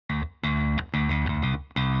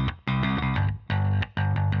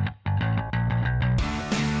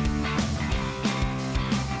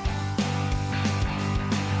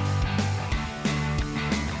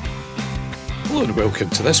Hello and welcome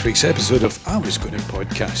to this week's episode of I Was Going to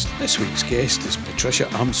Podcast. This week's guest is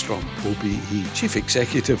Patricia Armstrong, OBE, Chief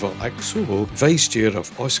Executive of ACSOHO, Vice Chair of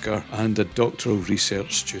OSCAR and a doctoral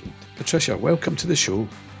research student. Patricia, welcome to the show.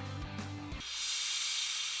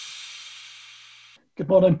 Good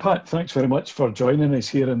morning, Pat. Thanks very much for joining us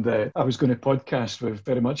here in the I Was Going to Podcast. We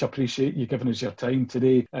very much appreciate you giving us your time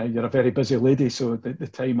today. You're a very busy lady, so the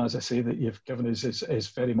time, as I say, that you've given us is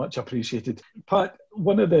very much appreciated. Pat,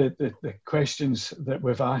 one of the questions that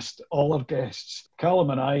we've asked all our guests, Callum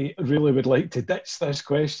and I really would like to ditch this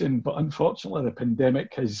question, but unfortunately the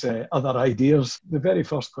pandemic has other ideas. The very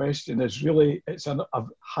first question is really, it's a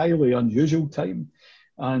highly unusual time.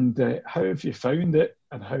 And how have you found it,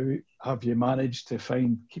 and how have you managed to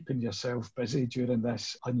find keeping yourself busy during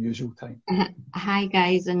this unusual time? Hi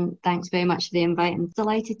guys, and thanks very much for the invite. I'm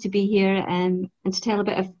delighted to be here and to tell a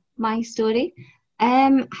bit of my story.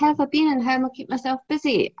 How have I been and how am I keeping myself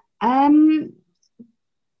busy?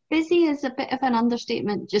 Busy is a bit of an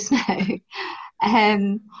understatement just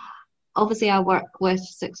now. Obviously, I work with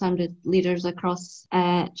 600 leaders across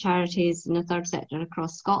charities in the third sector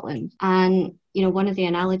across Scotland. And, you know, one of the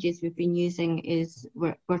analogies we've been using is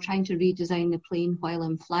we're trying to redesign the plane while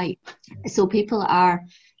in flight. So people are,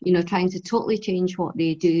 you know, trying to totally change what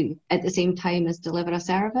they do at the same time as deliver a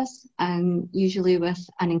service, and usually with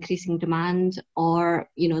an increasing demand, or,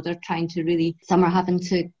 you know, they're trying to really, some are having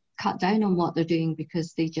to cut down on what they're doing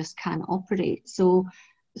because they just can't operate. So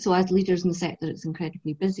as leaders in the sector, it's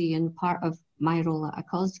incredibly busy, and part of my role at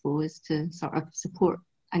ACSOHO is to sort of support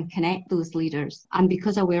and connect those leaders. And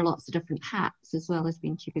because I wear lots of different hats, as well as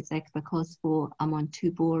being Chief Executive of ACSOHO, I'm on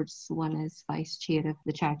two boards. One is Vice Chair of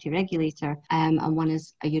the Charity Regulator, and one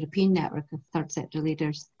is a European network of third sector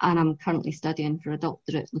leaders. And I'm currently studying for a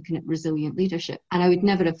doctorate looking at resilient leadership. And I would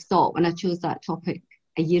never have thought when I chose that topic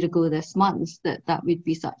a year ago this month that would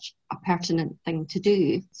be such a pertinent thing to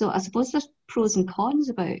do. So I suppose there's pros and cons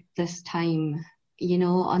about this time. You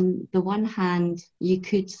know, on the one hand, you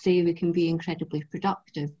could say we can be incredibly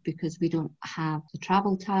productive because we don't have the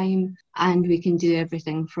travel time and we can do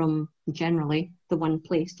everything from generally the one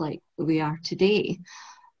place like we are today.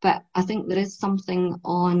 But I think there is something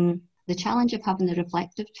on the challenge of having the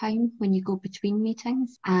reflective time when you go between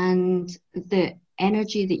meetings, and the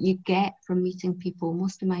energy that you get from meeting people.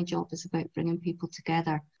 Most of my job is about bringing people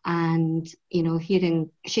together and, you know,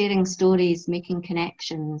 sharing stories, making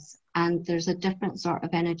connections. And there's a different sort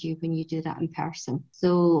of energy when you do that in person.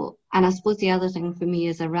 So, and I suppose the other thing for me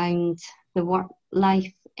is around the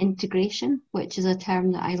work-life integration, which is a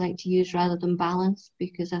term that I like to use rather than balance,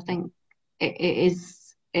 because I think it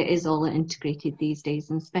is all integrated these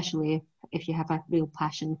days, and especially if you have a real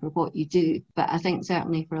passion for what you do. But I think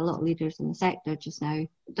certainly for a lot of leaders in the sector just now,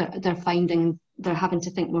 they're finding they're having to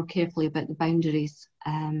think more carefully about the boundaries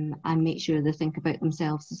and make sure they think about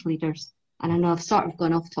themselves as leaders. And I know I've sort of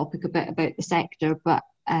gone off topic a bit about the sector, but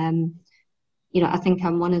you know, I think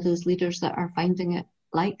I'm one of those leaders that are finding it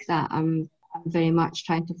like that. I'm very much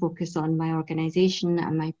trying to focus on my organisation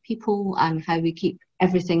and my people and how we keep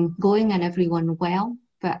everything going and everyone well.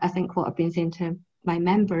 But I think what I've been saying to my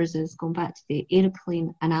members is, going back to the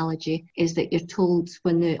aeroplane analogy, is that you're told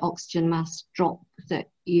when the oxygen masks drop that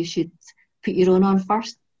you should put your own on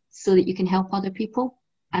first so that you can help other people.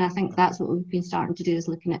 And I think that's what we've been starting to do, is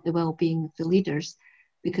looking at the well-being of the leaders,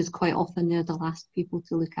 because quite often they're the last people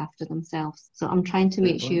to look after themselves. So I'm trying to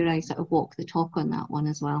make sure I sort of walk the talk on that one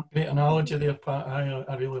as well. Great analogy there, Pat.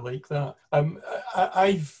 I really like that.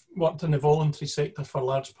 I've worked in the voluntary sector for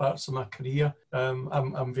large parts of my career.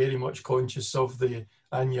 I'm very much conscious of the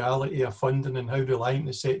annuality of funding and how reliant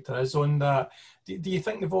the sector is on that. Do you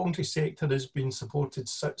think the voluntary sector has been supported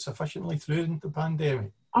sufficiently through the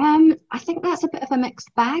pandemic? I think that's a bit of a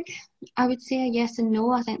mixed bag. I would say a yes and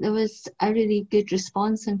no. I think there was a really good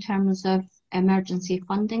response in terms of emergency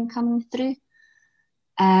funding coming through,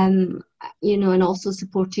 you know, and also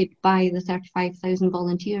supported by the 35,000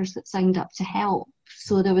 volunteers that signed up to help.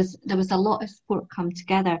 So there was a lot of support come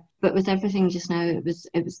together, but with everything just now, it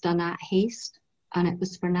was done at haste, and it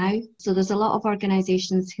was for now. So there's a lot of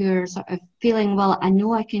organisations who are sort of feeling, well, I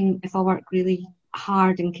know I can, if I work really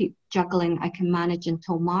hard and keep juggling, I can manage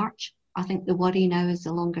until March. I think the worry now is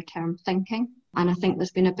the longer term thinking. And I think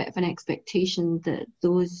there's been a bit of an expectation that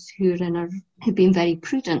those who have been very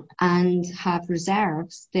prudent and have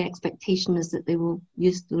reserves, the expectation is that they will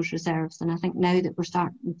use those reserves. And I think now that we're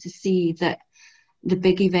starting to see that the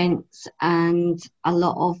big events and a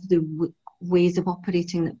lot of the ways of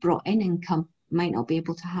operating that brought in income might not be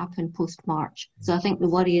able to happen post-March. So I think the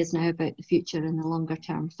worry is now about the future and the longer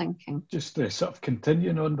term thinking. Just sort of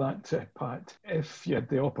continuing on that, Pat, if you had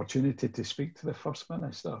the opportunity to speak to the First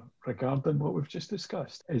Minister regarding what we've just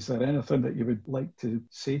discussed, is there anything that you would like to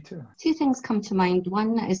say to her? Two things come to mind.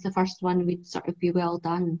 One is the first one would sort of be well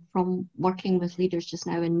done from working with leaders just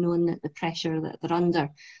now and knowing that the pressure that they're under.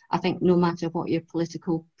 I think no matter what your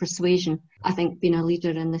political persuasion, I think being a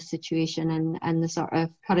leader in this situation and the sort of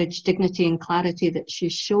courage, dignity and clarity that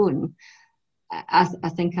she's shown, I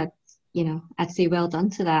think I'd say well done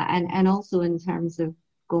to that. And also in terms of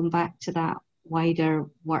going back to that wider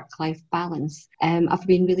work-life balance, I've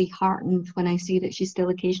been really heartened when I see that she still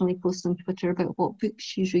occasionally posts on Twitter about what books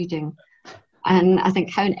she's reading. And I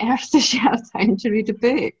think, how on earth does she have time to read a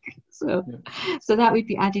book? So that would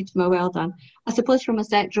be added to my well done. I suppose from a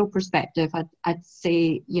sectoral perspective, I'd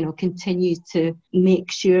say, continue to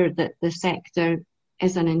make sure that the sector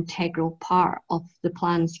is an integral part of the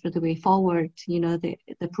plans for the way forward, the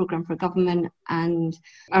programme for government and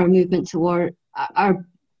our movement toward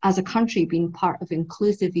as a country being part of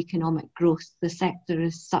inclusive economic growth. The sector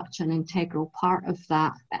is such an integral part of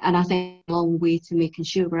that. And I think a long way to making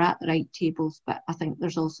sure we're at the right tables, but I think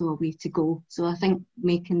there's also a way to go. So I think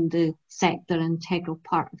making the sector an integral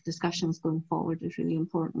part of discussions going forward is really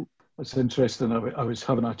important. It's interesting. I was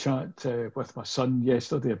having a chat with my son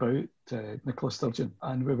yesterday about Nicola Sturgeon,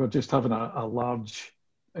 and we were just having a large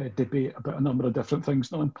debate about a number of different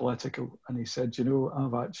things, non-political. And he said,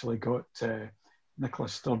 I've actually got Nicola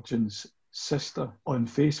Sturgeon's sister on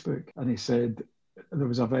Facebook, and he said there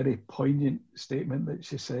was a very poignant statement that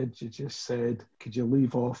she said. She just said, could you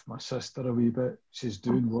leave off my sister a wee bit? She's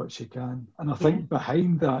doing what she can. And I think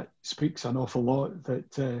behind that speaks an awful lot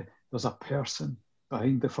that there's a person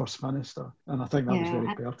behind the First Minister, and I think that was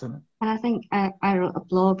very pertinent. And I think I wrote a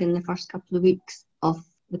blog in the first couple of weeks of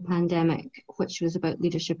the pandemic, which was about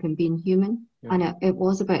leadership and being human. Yeah. And it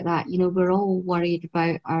was about that. We're all worried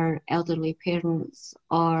about our elderly parents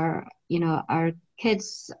or, our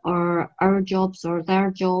kids or our jobs or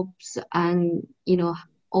their jobs, and,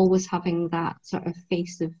 always having that sort of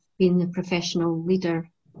face of being the professional leader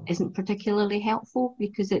isn't particularly helpful,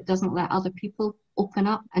 because it doesn't let other people open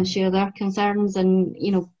up and share their concerns and,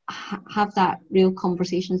 have that real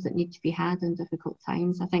conversations that need to be had in difficult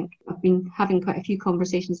times. I think I've been having quite a few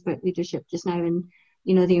conversations about leadership just now, and,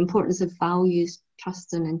 the importance of values,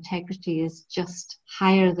 trust and integrity is just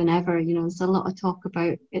higher than ever. There's a lot of talk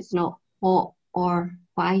about it's not what or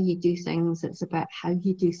why you do things, it's about how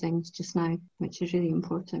you do things just now, which is really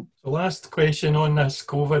important. So last question on this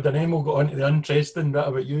COVID, and then we'll go on to the interesting bit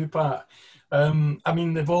about you, Pat.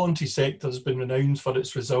 The voluntary sector has been renowned for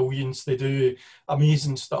its resilience. They do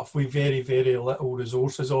amazing stuff with very, very little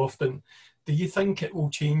resources often. Do you think it will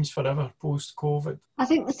change forever post-COVID? I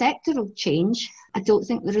think the sector will change. I don't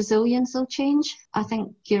think the resilience will change. I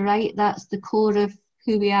think you're right, that's the core of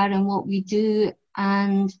who we are and what we do.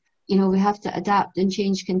 And, we have to adapt and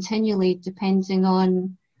change continually depending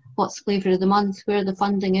on what's flavour of the month, where the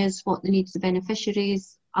funding is, what the needs of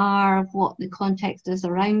beneficiaries are, what the context is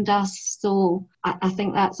around us. So I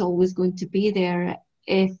think that's always going to be there.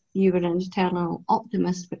 If you were an eternal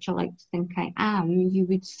optimist, which I like to think I am, you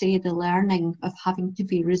would say the learning of having to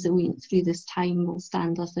be resilient through this time will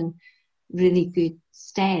stand us in really good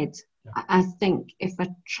stead. Yeah. I think if I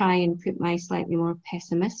try and put my slightly more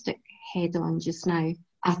pessimistic head on just now,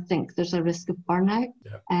 I think there's a risk of burnout.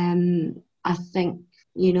 Yeah. I think,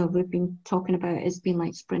 we've been talking about it's been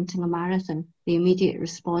like sprinting a marathon. The immediate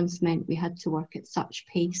response meant we had to work at such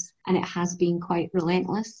pace, and it has been quite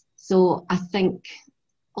relentless. So I think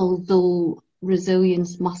although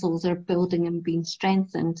resilience muscles are building and being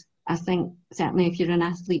strengthened, I think certainly if you're an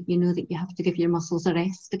athlete, that you have to give your muscles a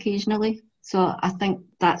rest occasionally. So I think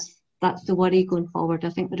that's the worry going forward.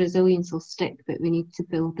 I think the resilience will stick, but we need to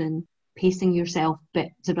build in pacing yourself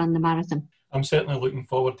bit to run the marathon. I'm certainly looking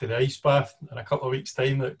forward to the ice bath in a couple of weeks'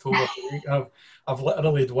 time, October. I've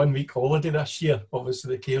literally had 1 week holiday this year.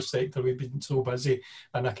 Obviously, the care sector, we've been so busy,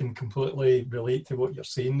 and I can completely relate to what you're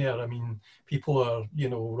saying there. People are,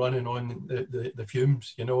 running on the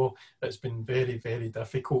fumes, It's been very, very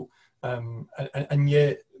difficult. And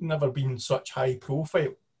yet, never been such high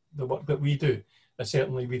profile, the work that we do.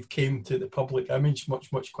 Certainly we've came to the public image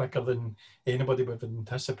much, much quicker than anybody would have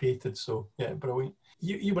anticipated. So, yeah, brilliant.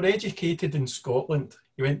 You were educated in Scotland.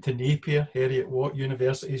 You went to Napier, Heriot-Watt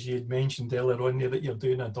universities. You had mentioned earlier on there that you're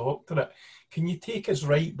doing a doctorate. Can you take us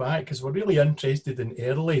right back? Because we're really interested in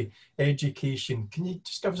early education. Can you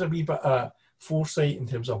just give us a wee bit of foresight in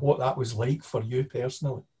terms of what that was like for you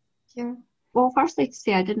personally? Sure. Well, firstly to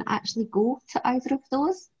say I didn't actually go to either of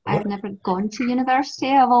those. I've never gone to university.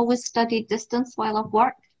 I've always studied distance while I've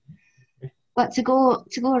worked. But to go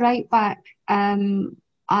right back,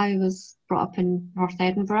 I was brought up in North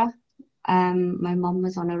Edinburgh. My mum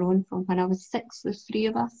was on her own from when I was 6. There's 3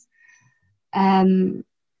 of us.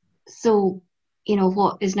 So, you know,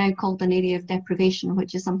 what is now called an area of deprivation,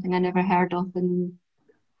 which is something I never heard of, and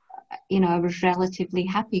you know, I was relatively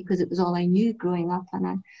happy because it was all I knew growing up,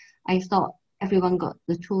 and I thought everyone got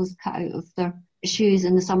the toes cut out of their shoes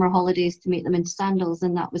in the summer holidays to make them into sandals,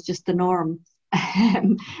 and that was just the norm.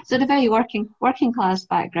 So the very working class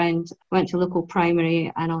background, went to local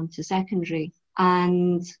primary and on to secondary,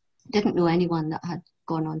 and didn't know anyone that had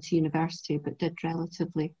gone on to university, but did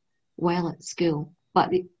relatively well at school.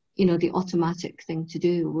 But the automatic thing to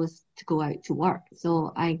do was to go out to work.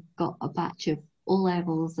 So I got a batch of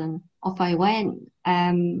O-levels and off I went,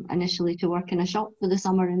 initially to work in a shop for the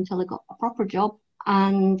summer until I got a proper job,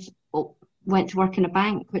 and went to work in a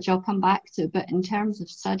bank, which I'll come back to. But in terms of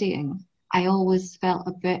studying, I always felt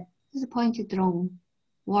a bit disappointed, the wrong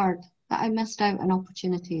word, that I missed out on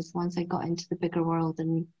opportunities once I got into the bigger world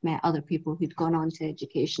and met other people who'd gone on to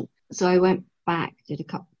education. So I went back, did a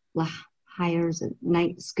couple of hires at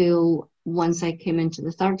night school. Once I came into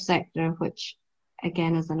the third sector, which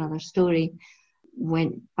again is another story,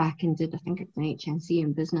 went back and did, I think it's an HNC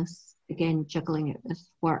in business, again juggling it with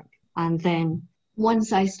work. And then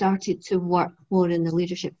once I started to work more in the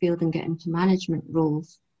leadership field and get into management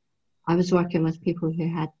roles, I was working with people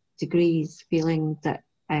who had degrees, feeling that,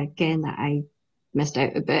 again, that I missed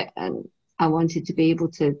out a bit, and I wanted to be able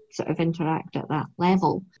to sort of interact at that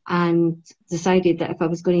level, and decided that if I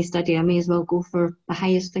was going to study, I may as well go for the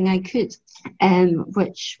highest thing I could,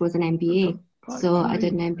 which was an MBA. So I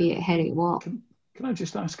did an MBA at Heriot Watt. Can I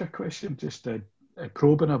just ask a question, just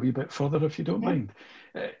probing a wee bit further, if you don't mind?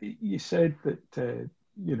 You said that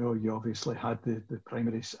you obviously had the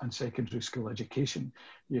primary and secondary school education.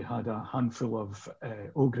 You had a handful of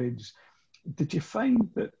O grades. Did you find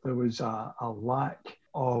that there was a lack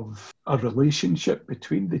of a relationship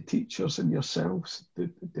between the teachers and yourselves?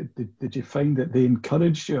 Did you find that they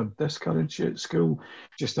encouraged you or discouraged you at school?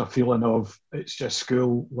 Just a feeling of, it's just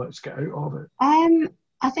school, let's get out of it?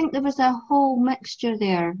 I think there was a whole mixture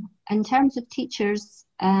there. In terms of teachers,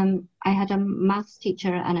 I had a maths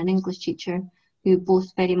teacher and an English teacher who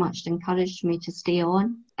both very much encouraged me to stay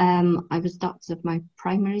on. I was ducked of my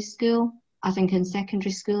primary school. I think in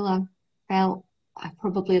secondary school, I felt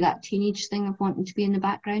probably that teenage thing of wanting to be in the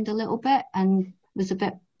background a little bit, and was a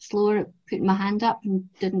bit slower at putting my hand up and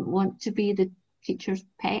didn't want to be the teacher's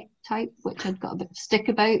pet type, which I'd got a bit of stick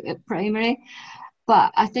about at primary.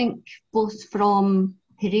 But I think both from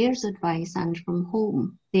careers advice and from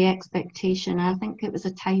home, the expectation, I think it was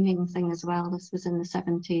a timing thing as well. This was in the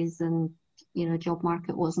 70s and, job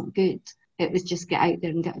market wasn't good. It was just get out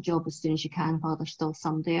there and get a job as soon as you can while there's still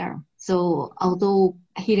some there. So although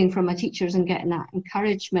hearing from my teachers and getting that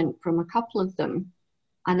encouragement from a couple of them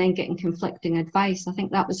and then getting conflicting advice, I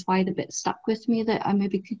think that was why the bit stuck with me, that I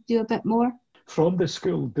maybe could do a bit more. From the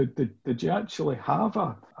school, did you actually have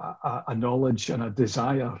a knowledge and a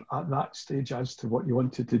desire at that stage as to what you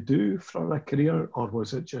wanted to do for a career, or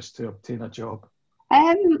was it just to obtain a job?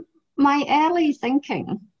 My early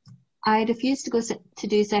thinking, I refused to go to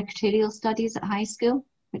do secretarial studies at high school,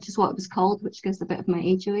 which is what it was called, which gives a bit of my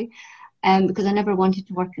age away, because I never wanted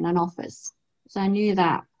to work in an office. So I knew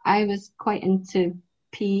that. I was quite into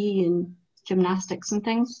PE and gymnastics and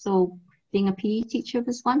things, so being a PE teacher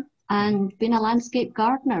was one. And being a landscape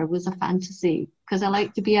gardener was a fantasy because I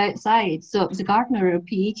like to be outside. So it was a gardener or a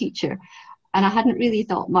PE teacher. And I hadn't really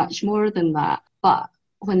thought much more than that. But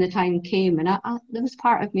when the time came, and there was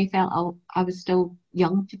part of me felt I was still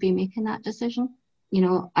young to be making that decision.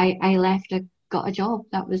 I left, I got a job.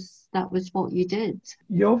 That was what you did.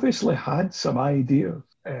 You obviously had some ideas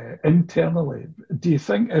internally. Do you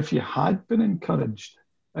think if you had been encouraged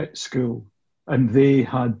at school and they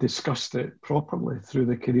had discussed it properly through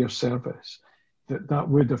the career service, that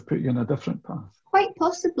would have put you on a different path? Quite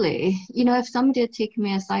possibly. If somebody had taken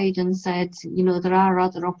me aside and said, there are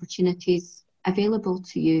other opportunities available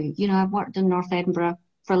to you. I've worked in North Edinburgh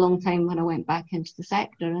for a long time when I went back into the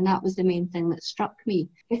sector, and that was the main thing that struck me.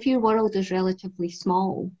 If your world is relatively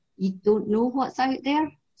small, you don't know what's out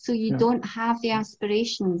there. So you don't have the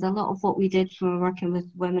aspirations. A lot of what we did when we were working with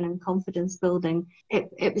women in confidence building,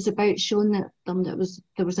 it was about showing them that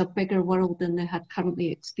there was a bigger world than they had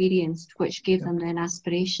currently experienced, which gave them then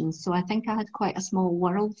aspirations. So I think I had quite a small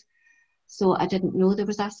world. So I didn't know there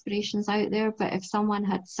was aspirations out there. But if someone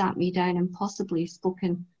had sat me down and possibly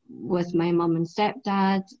spoken with my mum and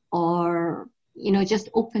stepdad, or just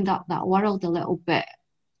opened up that world a little bit,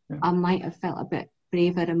 Yeah. I might have felt a bit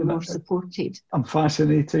braver and more supported. I'm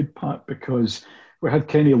fascinated, Pat, because we had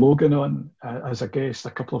Kenny Logan on as a guest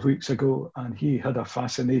a couple of weeks ago, and he had a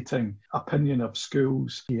fascinating opinion of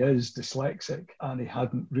schools. He is dyslexic, and he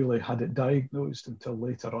hadn't really had it diagnosed until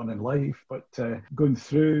later on in life. But going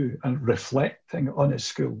through and reflecting on his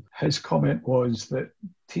school, his comment was that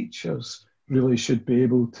teachers really should be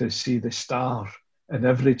able to see the star in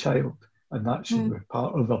every child, and that should be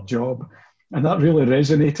part of their job. And that really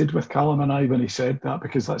resonated with Callum and I when he said that,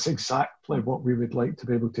 because that's exactly what we would like to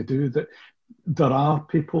be able to do. That there are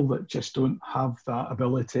people that just don't have that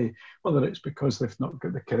ability, whether it's because they've not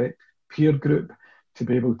got the correct peer group to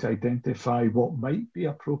be able to identify what might be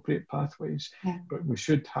appropriate pathways. Yeah. But we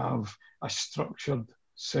should have a structured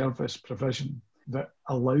service provision that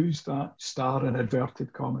allows that star in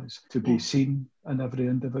inverted commas to be seen in every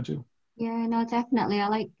individual. Yeah, no, definitely.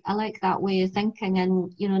 I like that way of thinking,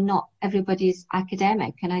 and not everybody's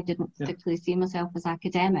academic, and I didn't particularly see myself as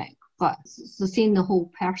academic, but so seeing the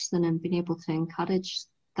whole person and being able to encourage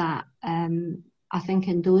that. I think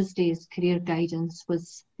in those days, career guidance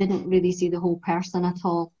didn't really see the whole person at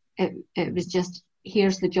all. It was just,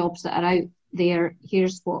 here's the jobs that are out there,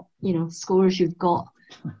 here's what scores you've got.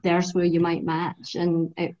 There's where you might match,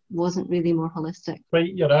 and it wasn't really more holistic.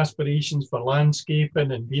 Despite your aspirations for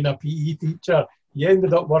landscaping and being a PE teacher, you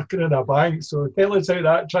ended up working in a bank. So tell us how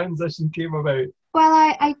that transition came about. Well,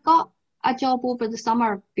 I got a job over the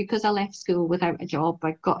summer because I left school without a job.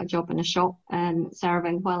 I got a job in a shop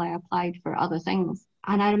serving while I applied for other things.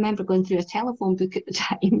 And I remember going through a telephone book at the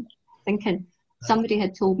time, thinking somebody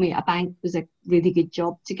had told me a bank was a really good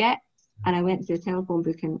job to get. And I went through a telephone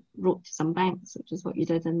book and wrote to some banks, which is what you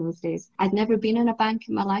did in those days. I'd never been in a bank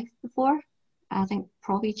in my life before. I think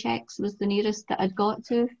Provichex was the nearest that I'd got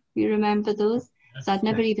to, if you remember those. So I'd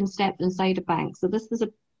never even stepped inside a bank. So this was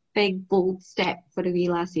a big, bold step for a wee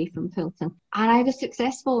lassie from Pilton. And I was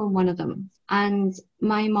successful in one of them. And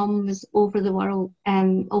my mum was over the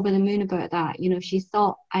moon about that. She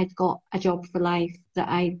thought I'd got a job for life, that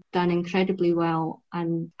I'd done incredibly well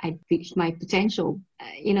and I'd reached my potential.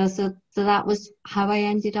 So that was how I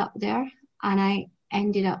ended up there. And I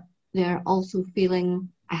ended up there also feeling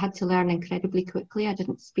I had to learn incredibly quickly. I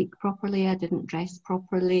didn't speak properly. I didn't dress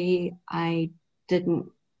properly. I didn't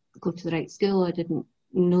go to the right school. I didn't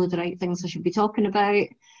know the right things I should be talking about.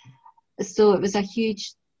 So it was a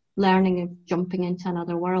huge learning of jumping into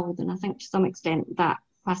another world. And I think to some extent that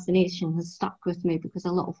fascination has stuck with me, because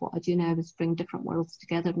a lot of what I do now is bring different worlds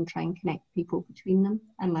together and try and connect people between them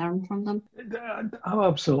and learn from them. I'm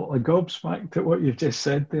absolutely gobsmacked at what you've just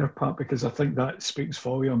said there, Pat, because I think that speaks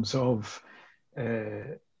volumes of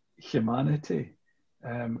humanity.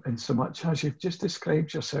 And so much as you've just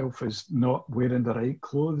described yourself as not wearing the right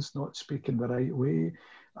clothes, not speaking the right way.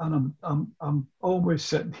 And I'm always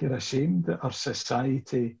sitting here ashamed that our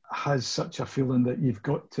society has such a feeling that you've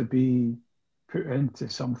got to be put into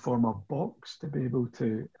some form of box to be able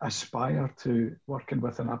to aspire to working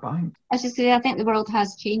within a bank. As you say, I think the world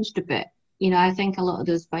has changed a bit. I think a lot of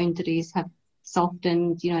those boundaries have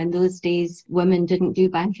softened. In those days, women didn't do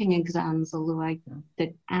banking exams, although I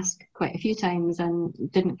did ask quite a few times and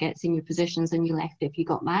didn't get senior positions, and you left if you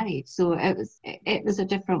got married. So it was a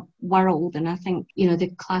different world, and I think,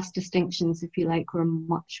 the class distinctions, if you like, were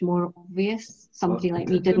much more obvious. Somebody like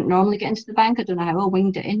me didn't normally get into the bank. I don't know how I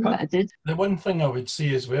winged it in, but I did. The one thing I would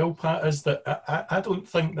say as well, Pat, is that I don't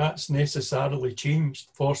think that's necessarily changed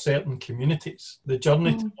for certain communities. The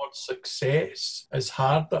journey towards success is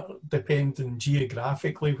harder depending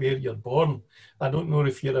geographically where you're born. I don't know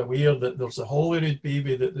if you're aware that there's a Holyrood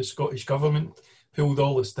baby that the Scottish Government pulled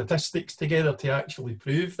all the statistics together to actually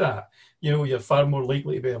prove that. You're far more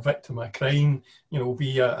likely to be a victim of crime,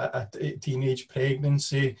 be a teenage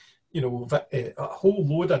pregnancy, a whole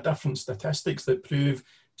load of different statistics that prove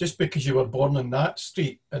just because you were born in that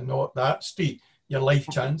street and not that street, your life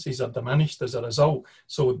chances are diminished as a result.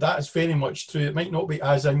 So that is very much true. It might not be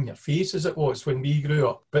as in your face as it was when we grew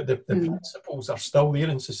up, but the principles are still there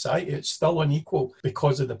in society. It's still unequal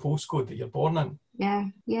because of the postcode that you're born in. Yeah,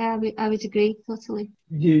 I would agree totally.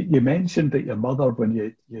 You mentioned that your mother,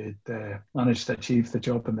 when you'd managed to achieve the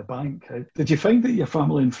job in the bank, did you find that your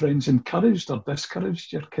family and friends encouraged or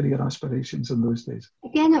discouraged your career aspirations in those days?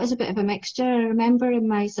 Again, it was a bit of a mixture. I remember in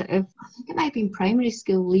my I think it might have been primary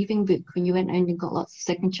school leaving book, when you went around and got lots of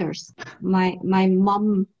signatures, my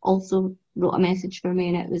mum also wrote a message for me,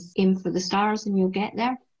 and it was aim for the stars and you'll get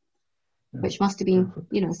there. Which must have been,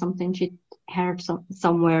 something she'd heard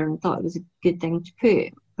somewhere and thought it was a good thing to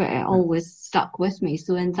put, but it always stuck with me.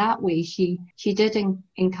 So in that way, she did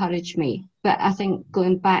encourage me. But I think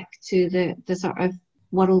going back to the sort of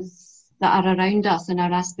worlds that are around us and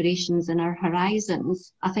our aspirations and our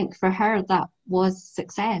horizons, I think for her that was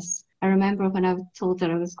success. I remember when I told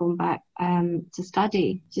her I was going back to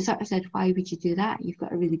study, she sort of said, "Why would you do that? You've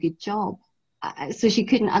got a really good job." So she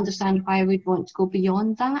couldn't understand why I would want to go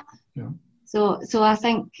beyond that. Yeah. So I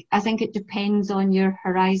think it depends on your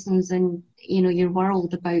horizons and, you know, your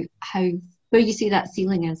world about where you see that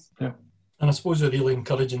ceiling is. Yeah. And I suppose a really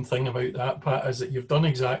encouraging thing about that, Pat, is that you've done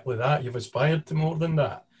exactly that. You've aspired to more than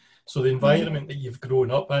that. So the environment that you've grown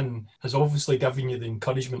up in has obviously given you the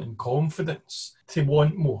encouragement and confidence to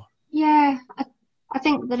want more. Yeah, I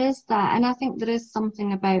think there is that. And I think there is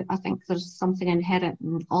something there's something inherent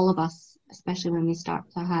in all of us, especially when we start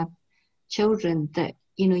to have children, that,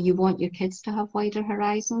 you know, you want your kids to have wider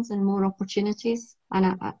horizons and more opportunities.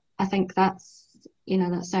 And I think that's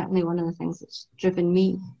certainly one of the things that's driven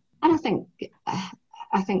me. And I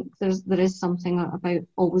think there is something about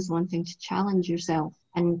always wanting to challenge yourself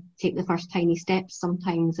and take the first tiny steps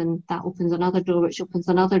sometimes, and that opens another door, which opens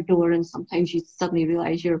another door, and sometimes you suddenly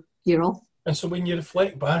realise you're off. And so when you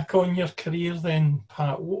reflect back on your career then,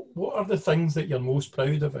 Pat, what are the things that you're most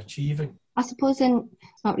proud of achieving? I suppose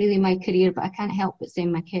it's not really my career, but I can't help but say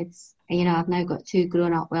my kids. You know, I've now got 2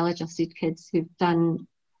 grown-up, well-adjusted kids who've done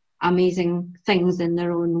amazing things in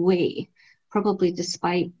their own way, probably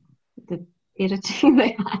despite the parenting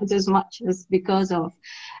they had as much as because of.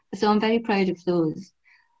 So I'm very proud of those.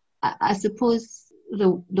 I suppose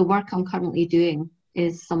the work I'm currently doing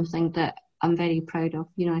is something that I'm very proud of.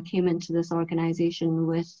 You know, I came into this organisation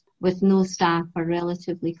with no staff, a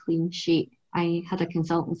relatively clean sheet. I had a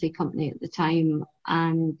consultancy company at the time,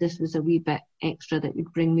 and this was a wee bit extra that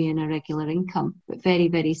would bring me in a regular income, but very,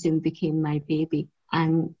 very soon became my baby.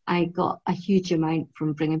 And I got a huge amount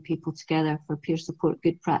from bringing people together for peer support,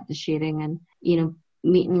 good practice sharing, and, you know,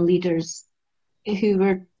 meeting leaders who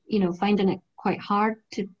were, you know, finding it quite hard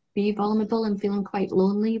to be vulnerable and feeling quite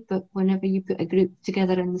lonely. But whenever you put a group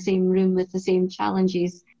together in the same room with the same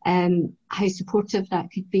challenges, how supportive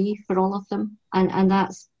that could be for all of them. And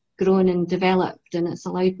that's grown and developed, and it's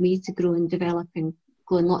allowed me to grow and develop and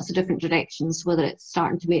go in lots of different directions, whether it's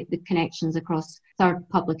starting to make the connections across third,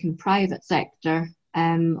 public and private sector,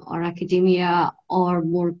 or academia, or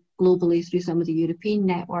more globally through some of the European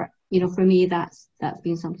network. You know, for me, that's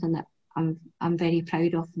been something that I'm very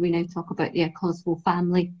proud of. We now talk about the Ecosvo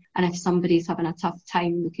family, and if somebody's having a tough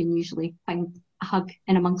time, we can usually find a hug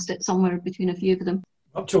in amongst it somewhere between a few of them.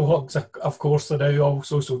 Virtual hugs, of course, are now all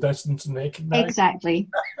social distancing recognised. Exactly.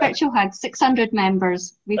 Virtual hugs, 600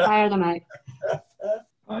 members, we fire them out.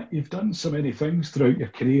 You've done so many things throughout your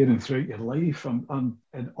career and throughout your life. I'm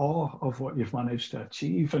in awe of what you've managed to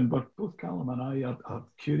achieve, and both Callum and I are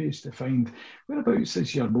curious to find whereabouts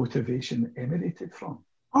is your motivation emanated from?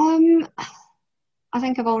 I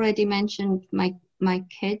think I've already mentioned my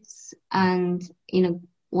kids and, you know,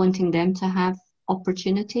 wanting them to have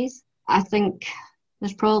opportunities. I think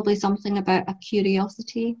there's probably something about a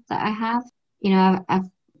curiosity that I have. You know, I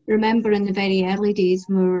remember in the very early days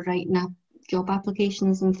when we were writing up job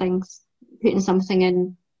applications and things, putting something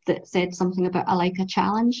in that said something about I like a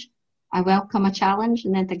challenge. I welcome a challenge,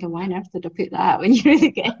 and then thinking, why on earth did I put that when you really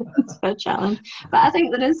get into a challenge? But I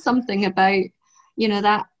think there is something about, you know,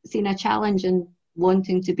 that seeing a challenge and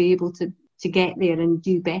wanting to be able to get there and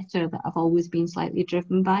do better that I've always been slightly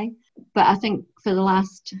driven by. But I think for the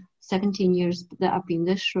last 17 years that I've been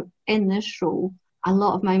in this role, a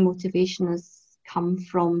lot of my motivation has come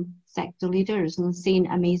from sector leaders and seeing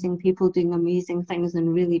amazing people doing amazing things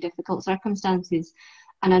in really difficult circumstances.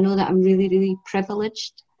 And I know that I'm really, really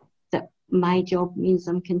privileged that my job means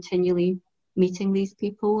I'm continually meeting these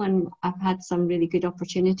people, and I've had some really good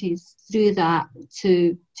opportunities through that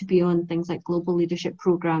to be on things like global leadership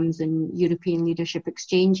programs and European leadership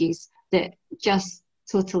exchanges that just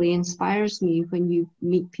totally inspires me when you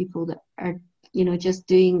meet people that are, you know, just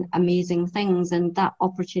doing amazing things. And that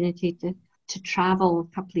opportunity to travel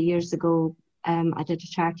a couple of years ago, I did a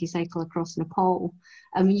charity cycle across Nepal,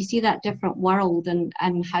 and you see that different world and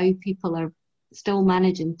how people are still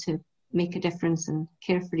managing to make a difference and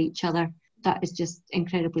care for each other. That is just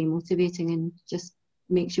incredibly motivating and just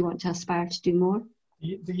makes you want to aspire to do more.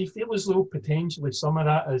 Do you feel as though potentially some of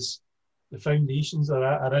that is the foundations that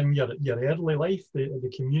are in your early life,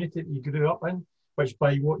 the community that you grew up in, which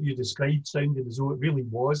by what you described sounded as though it really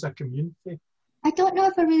was a community? I don't know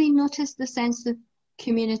if I really noticed the sense of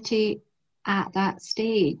community at that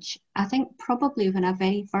stage. I think probably when I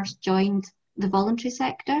very first joined the voluntary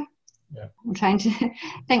sector. Yeah. I'm trying to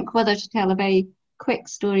think whether to tell a very quick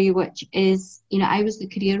story, which is, you know, I was the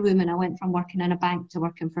career woman. I went from working in a bank to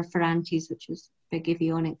working for Ferranti's, which was big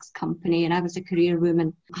avionics company, and I was a career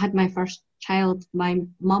woman. I had my first child. My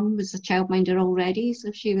mum was a childminder already,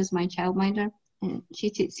 so she was my childminder. And she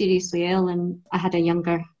took seriously ill, and I had a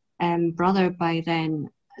younger brother by then,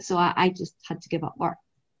 so I just had to give up work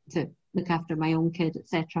to look after my own kid,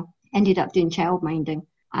 etc. Ended up doing childminding,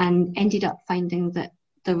 and ended up finding that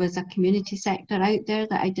there was a community sector out there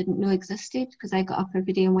that I didn't know existed, because I got up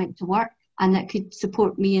every day and went to work, and that could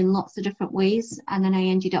support me in lots of different ways. And then I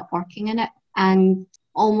ended up working in it, and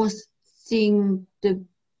almost seeing it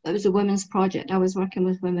was a women's project. I was working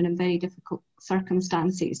with women in very difficult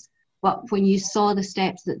circumstances. But when you saw the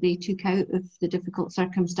steps that they took out of the difficult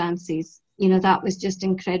circumstances, that was just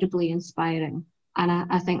incredibly inspiring. And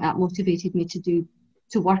I think that motivated me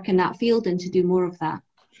to work in that field and to do more of that.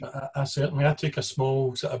 I took a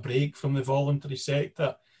small sort of break from the voluntary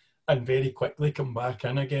sector and very quickly come back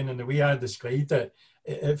in again. And the way I described it,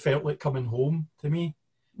 it felt like coming home to me,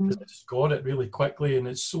 because I just got it really quickly. And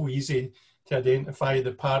it's so easy to identify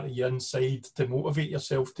the part of you inside to motivate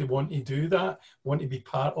yourself to want to do that, want to be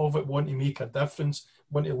part of it, want to make a difference,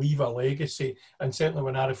 want to leave a legacy. And certainly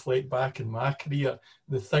when I reflect back in my career,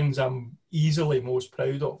 the things I'm easily most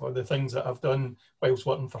proud of are the things that I've done whilst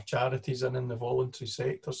working for charities and in the voluntary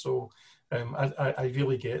sector. So I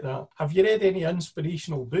really get that. Have you read any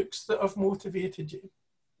inspirational books that have motivated you?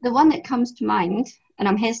 The one that comes to mind, and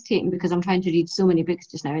I'm hesitating because I'm trying to read so many books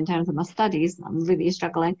just now in terms of my studies, I'm really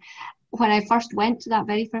struggling. When I first went to that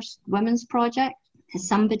very first women's project,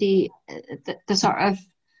 somebody, the sort of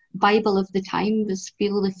Bible of the time was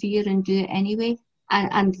feel the fear and do it anyway.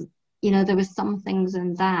 And there was some things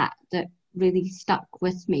in that really stuck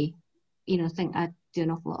with me. I think I do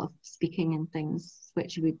an awful lot of speaking and things,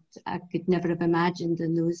 which I could never have imagined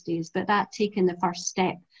in those days. But that taking the first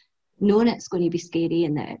step, knowing it's going to be scary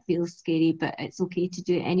and that it feels scary, but it's okay to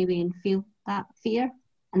do it anyway and feel that fear.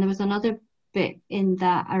 And there was another bit in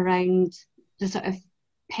that around the sort of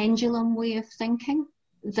pendulum way of thinking,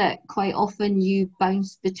 that quite often you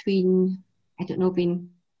bounce between, I don't know, being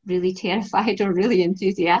really terrified or really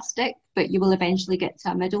enthusiastic, but you will eventually get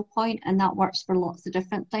to a middle point, and that works for lots of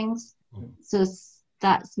different things. So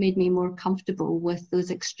that's made me more comfortable with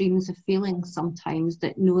those extremes of feelings sometimes,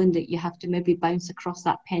 that knowing that you have to maybe bounce across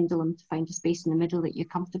that pendulum to find a space in the middle that you're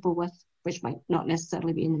comfortable with, which might not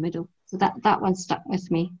necessarily be in the middle. So that one stuck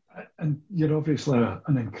with me. And you're obviously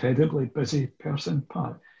an incredibly busy person,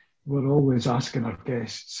 Pat. We're always asking our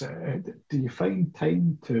guests, do you find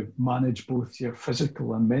time to manage both your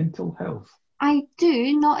physical and mental health? I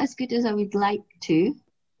do, not as good as I would like to.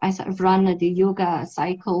 I sort of run, I do yoga, I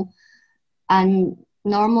cycle, and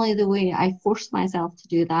normally the way I force myself to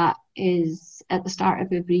do that is at the start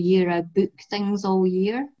of every year, I book things all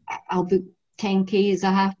year. I'll book 10Ks,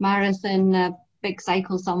 a half marathon, a big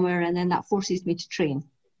cycle somewhere, and then that forces me to train.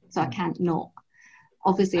 So I can't not.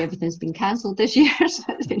 Obviously, everything's been cancelled this year, so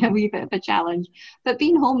it's been a wee bit of a challenge. But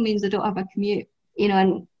being home means I don't have a commute,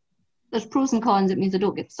 and there's pros and cons. It means I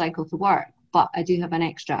don't get to cycle to work, but I do have an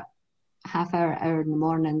extra half hour in the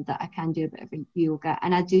morning that I can do a bit of yoga.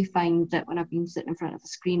 And I do find that when I've been sitting in front of a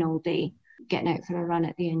screen all day, getting out for a run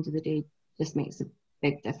at the end of the day just makes a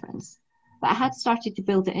big difference. But I had started to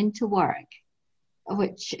build it into work,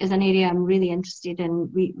 which is an area I'm really interested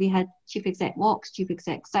in. We had chief exec walks, chief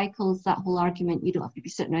exec cycles, that whole argument, you don't have to be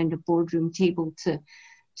sitting around a boardroom table to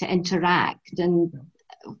interact. And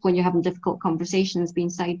when you're having difficult conversations, being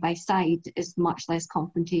side by side is much less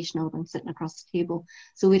confrontational than sitting across the table.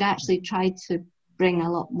 So we'd actually tried to bring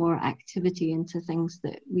a lot more activity into things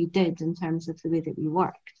that we did in terms of the way that we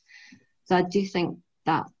worked. So I do think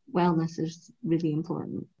that wellness is really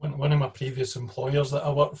important. One of my previous employers that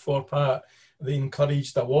I worked for, Pat, they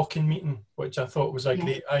encouraged a walking meeting, which I thought was a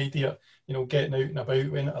great idea, getting out and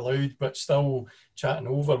about when it allowed, but still chatting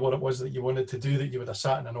over what it was that you wanted to do that you would have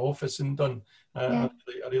sat in an office and done. I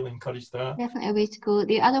really encouraged that. Definitely a way to go.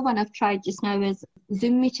 The other one I've tried just now is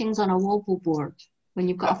Zoom meetings on a wobble board, when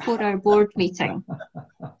you've got a 4-hour board meeting,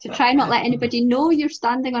 to try not let anybody know you're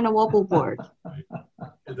standing on a wobble board.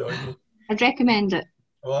 I'd recommend it.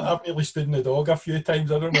 Well, I've nearly stood in the dog a few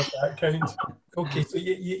times. I don't know if that counts. Okay, so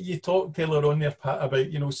you talked, Taylor, on there, Pat,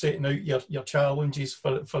 about setting out your challenges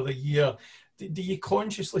for the year. Do you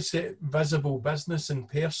consciously set visible business and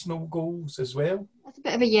personal goals as well? That's a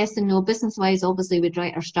bit of a yes and no. Business-wise, obviously, we'd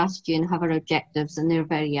write our strategy and have our objectives, and they're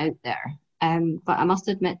very out there. But I must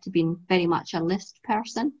admit to being very much a list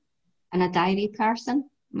person and a diary person.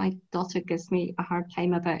 My daughter gives me a hard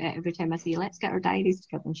time about it every time I say, let's get our diaries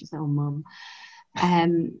together. And she's like, oh, Mum.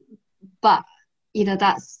 But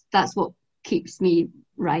that's what keeps me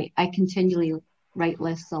right. I continually write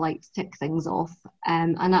lists. I like to tick things off,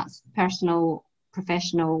 and that's personal,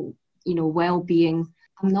 professional, well-being.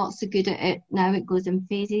 I'm not so good at it now. It goes in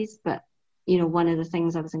phases, but one of the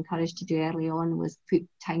things I was encouraged to do early on was put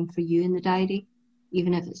time for you in the diary,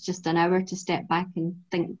 even if it's just an hour, to step back and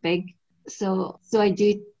think big. So I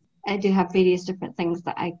do have various different things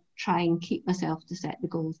that I try and keep myself to set the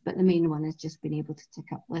goals, but the main one is just being able to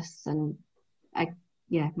tick up lists. And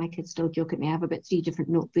my kids still joke at me. I have about 3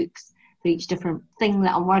 different notebooks for each different thing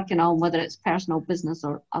that I'm working on, whether it's personal, business,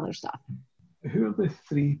 or other stuff. Who are the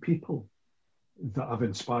 3 people that have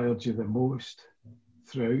inspired you the most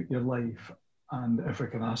throughout your life? And if I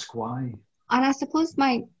can ask why? And I suppose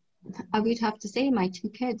I would have to say my 2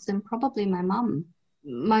 kids, and probably my mum.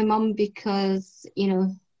 My mum, because,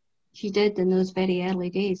 she did in those very early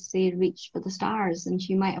days say reach for the stars, and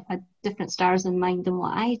she might have had different stars in mind than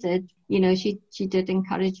what I did. She did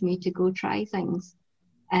encourage me to go try things.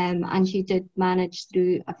 And she did manage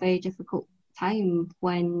through a very difficult time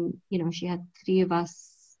when, she had 3 of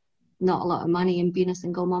us, not a lot of money, and being a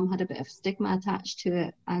single mum had a bit of stigma attached to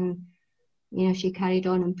it. And, she carried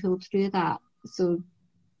on and pulled through that.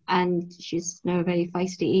 And she's now a very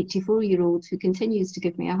feisty 84-year-old who continues to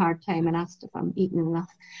give me a hard time and asks if I'm eating enough.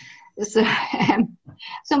 So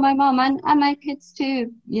my mum and my kids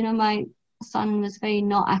too. My son was very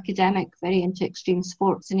not academic, very into extreme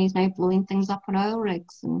sports, and he's now blowing things up on oil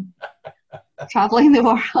rigs and travelling the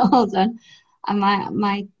world. And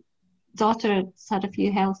my daughter's had a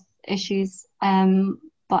few health issues,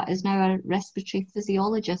 but is now a respiratory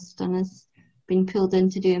physiologist and has been pulled in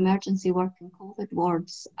to do emergency work in COVID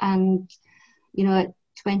wards. And at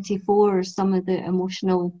 24, some of the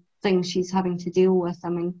emotional things she's having to deal with,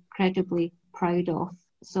 I'm incredibly proud of.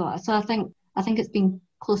 So I think it's been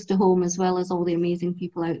close to home, as well as all the amazing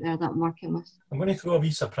people out there that I'm working with. I'm going to throw a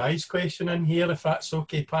wee surprise question in here, if that's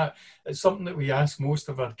okay, Pat. It's something that we ask most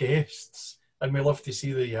of our guests, and we love to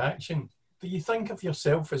see the reaction. Do you think of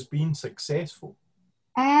yourself as being successful?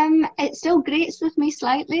 It still grates with me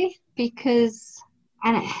slightly, because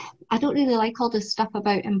I don't really like all this stuff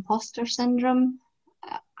about imposter syndrome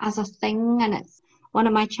as a thing, and it's one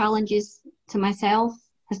of my challenges to myself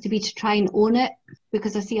has to be to try and own it,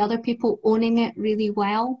 because I see other people owning it really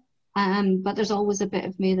well. But there's always a bit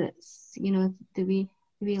of me that's, the wee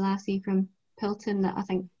lassie from Pilton that I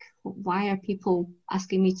think, why are people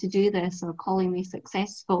asking me to do this or calling me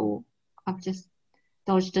successful? I've just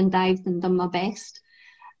dodged and dived and done my best.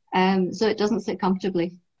 So it doesn't sit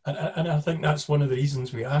comfortably. And I think that's one of the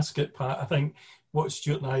reasons we ask it, Pat. I think what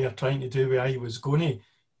Stuart and I are trying to do with I Was Gonna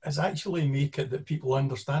is actually make it that people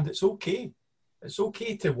understand it's okay. It's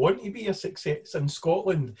okay to want to be a success. In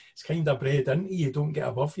Scotland, it's kind of bred into you, don't get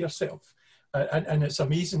above yourself. And it's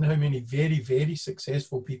amazing how many very, very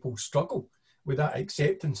successful people struggle with that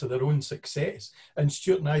acceptance of their own success. And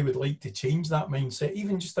Stuart and I would like to change that mindset,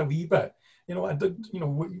 even just a wee bit. We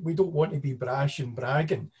don't want to be brash and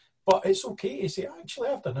bragging, but it's okay to say, actually,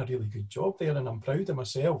 I've done a really good job there and I'm proud of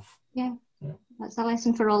myself. Yeah. That's a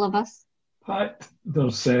lesson for all of us. Pat,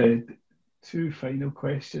 there's 2 final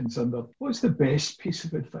questions under. What's the best piece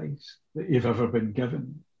of advice that you've ever been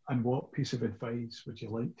given, and what piece of advice would you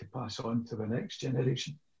like to pass on to the next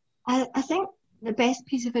generation? I think the best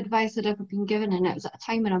piece of advice I'd ever been given, and it was at a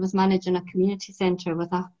time when I was managing a community centre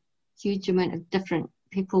with a huge amount of different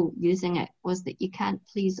people using it, was that you can't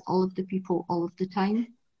please all of the people all of the time.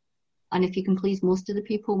 And if you can please most of the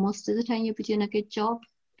people most of the time, you'll be doing a good job.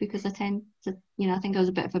 Because I tend to, I think I was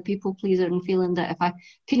a bit of a people pleaser, and feeling that if I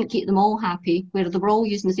couldn't keep them all happy, where they were all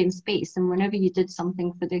using the same space, and whenever you did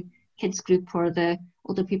something for the kids group or the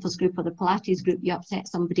older people's group or the Pilates group, you upset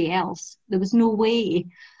somebody else. There was no way.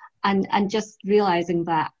 And just realising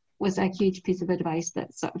that was a huge piece of advice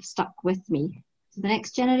that sort of stuck with me. So the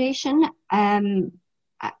next generation, I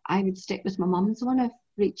would stick with my mum's one of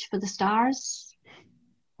reach for the stars.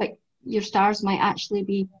 Like, your stars might actually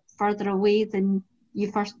be further away than you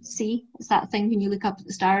first see. It's that thing when you look up at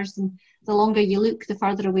the stars, and the longer you look, the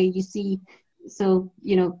further away you see. So,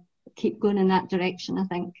 keep going in that direction, I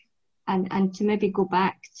think. And to maybe go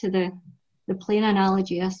back to the plane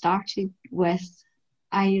analogy I started with,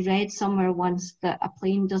 I read somewhere once that a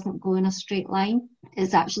plane doesn't go in a straight line.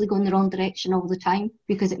 It's actually going the wrong direction all the time,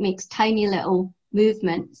 because it makes tiny little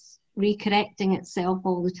movements, recorrecting itself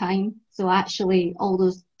all the time. So actually, all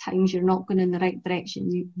those times you're not going in the right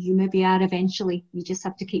direction, you maybe are eventually. You just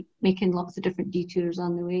have to keep making lots of different detours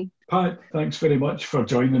on the way. Pat, thanks very much for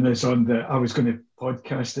joining us on the I Was Gonna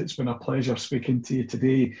podcast. It's been a pleasure speaking to you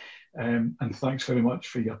today, and thanks very much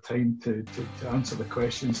for your time to answer the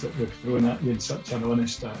questions that we've thrown at you in such an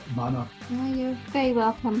honest manner. Oh, you're very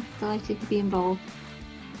welcome. Delighted to be involved.